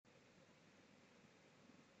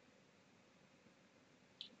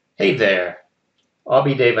Hey there,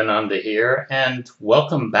 Abhi Devananda here, and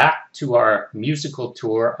welcome back to our musical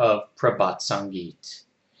tour of Prabhat Sangeet.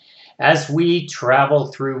 As we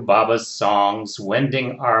travel through Baba's songs,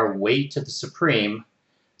 wending our way to the Supreme,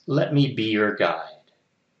 let me be your guide.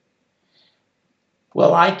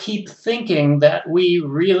 Well, I keep thinking that we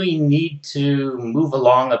really need to move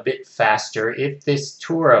along a bit faster if this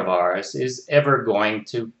tour of ours is ever going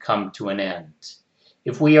to come to an end.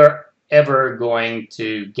 If we are ever going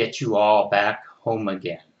to get you all back home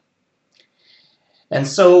again. And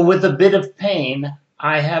so, with a bit of pain,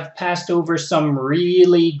 I have passed over some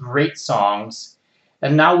really great songs,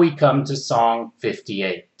 and now we come to song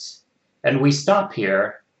 58. And we stop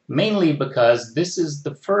here mainly because this is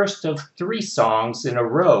the first of three songs in a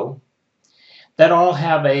row that all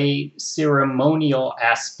have a ceremonial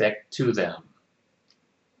aspect to them.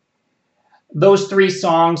 Those three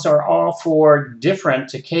songs are all for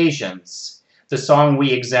different occasions. The song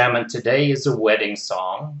we examine today is a wedding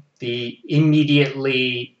song. The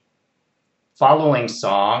immediately following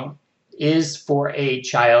song is for a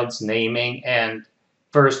child's naming and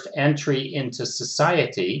first entry into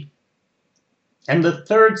society. And the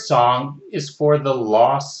third song is for the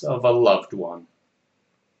loss of a loved one.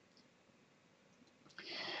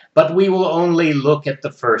 But we will only look at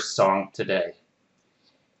the first song today.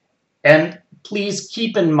 And please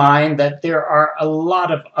keep in mind that there are a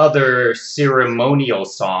lot of other ceremonial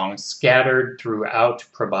songs scattered throughout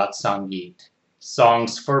Prabhat Sangeet.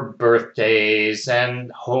 Songs for birthdays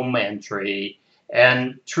and home entry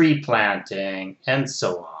and tree planting and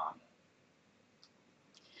so on.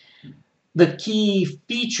 The key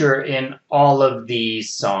feature in all of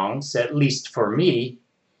these songs, at least for me,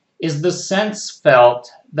 is the sense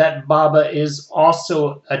felt that Baba is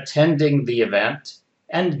also attending the event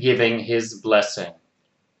and giving his blessing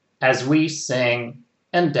as we sing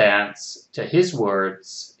and dance to his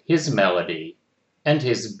words, his melody, and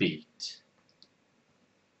his beat.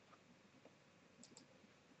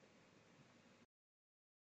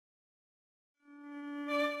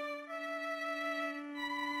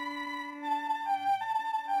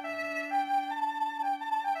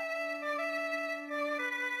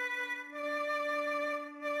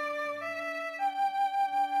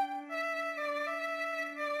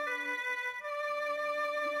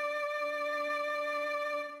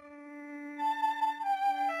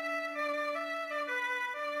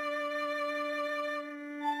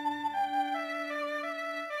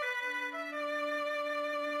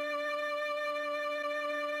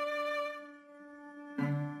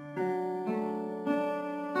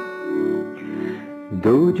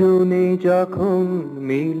 দুজনে যখন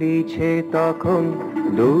মিলিছে তখন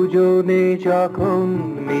দুজনে যখন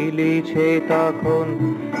মিলিছে তখন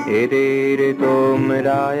এদের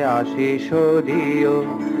তোমরা আশিস দিও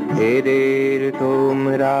এদের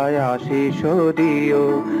তোমরা আশিস দিও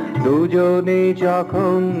দুজনে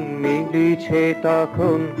যখন মিলিছে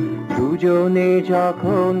তখন দুজনে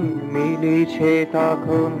যখন মিলিছে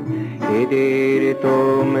তখন এদের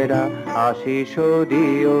তোমরা আশিস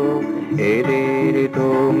দিও এদের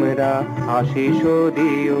তোমরা আশিস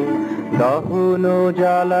দিও দহন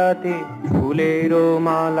জ্বালাতে ফুলের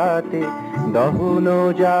মালাতে দহন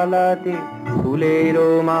জ্বালাতে ফুলের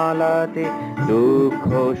মালাতে দুঃখ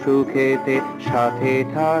সুখেতে সাথে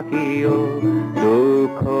থাকিও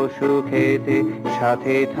দুঃখ সুখেতে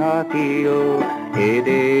সাথে থাকিও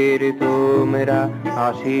এদের তোমরা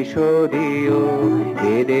আশিস দিও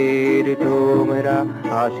এদের তোমরা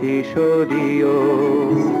আশিস দিও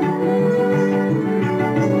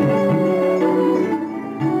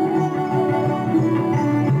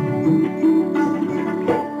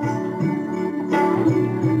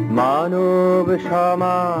মানব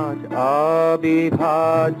সমাজ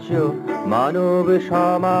অবিভাজ্য মানব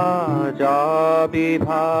সমাজ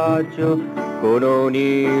অবিভাজ্য কোনো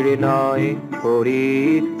নির্ণয়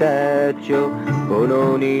পরিত্যাজ্য কোনো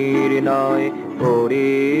নির্ণয়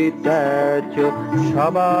পরিত্যাজ্য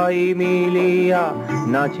সবাই মিলিয়া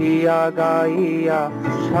নাচিয়া গাইয়া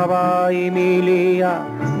সবাই মিলিয়া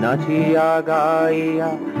নাচিয়া গাইয়া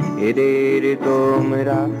এদের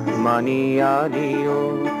তোমরা মানিয়া নিও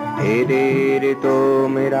এদের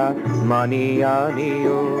তোমরা মানিয়া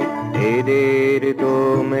নিও এদের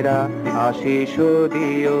তোমরা আশিস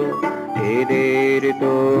দিও এদের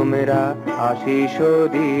তোমরা আশিস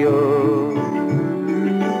দিও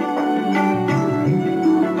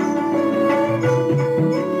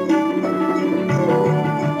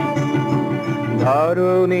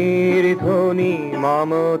ধরণীর ধ্বনি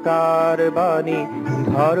মমতার বাণী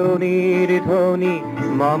ধরণীর ধ্বনি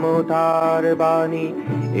মমতার বাণী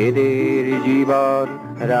এদের জীবন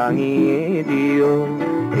রাঙিয়ে দিও,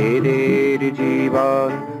 এদের জীবন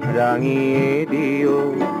রাঙিয়ে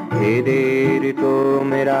দিও, এদের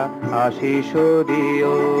তোমরা আশিস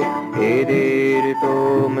দিও, এদের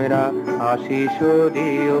তোমরা আশিস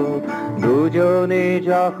দিও। দুজনে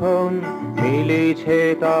যখন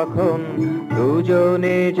মিলিছে তখন,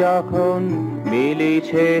 দুজনে যখন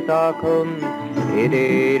মিলিছে তখন,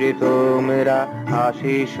 এদের তোমরা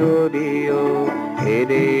আশিস দিও,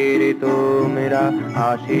 এদের তোমরা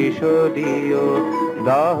আশিস দিও।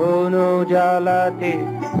 দহন জ্বালাতে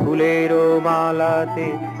ফুলের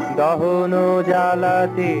মালাতে, দহন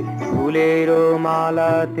জ্বালাতে ফুলের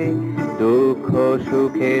মালাতে, দুঃখ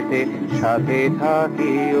সুখেতে সাথে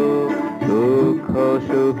থাকিও, দুঃখ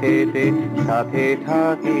সুখেতে সাথে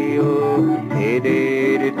থাকিও,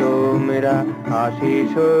 এদের তোমরা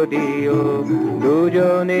আশিস দিও।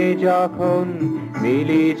 দুজনে যখন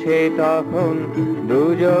মিলিছে তখন,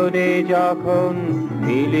 দুজনে যখন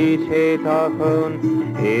মিলিছে তখন,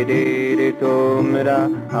 এদের তোমরা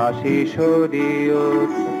আশিস দিও,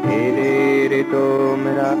 এদের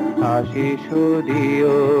তোমরা আশিস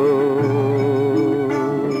দিও।